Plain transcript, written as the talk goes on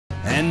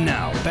And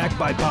now, back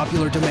by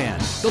popular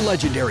demand, the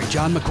legendary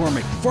John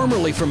McCormick,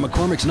 formerly from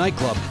McCormick's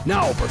Nightclub,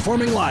 now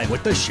performing live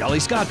with the Shelley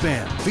Scott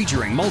Band,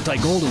 featuring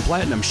multi-gold and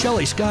platinum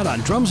Shelley Scott on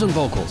drums and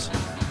vocals.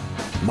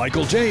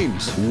 Michael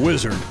James,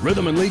 wizard,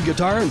 rhythm and lead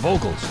guitar and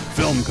vocals.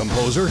 Film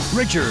composer,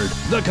 Richard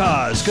 "The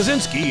Cause"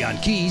 Kaczynski on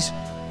keys.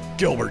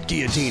 Gilbert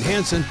Guillotine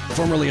Hansen,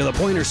 formerly of the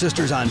Pointer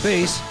Sisters, on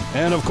bass.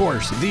 And of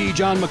course, the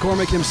John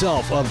McCormick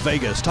himself of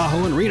Vegas,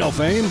 Tahoe, and Reno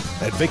fame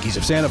at Vicky's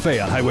of Santa Fe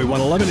on Highway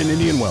 111 in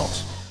Indian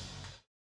Wells.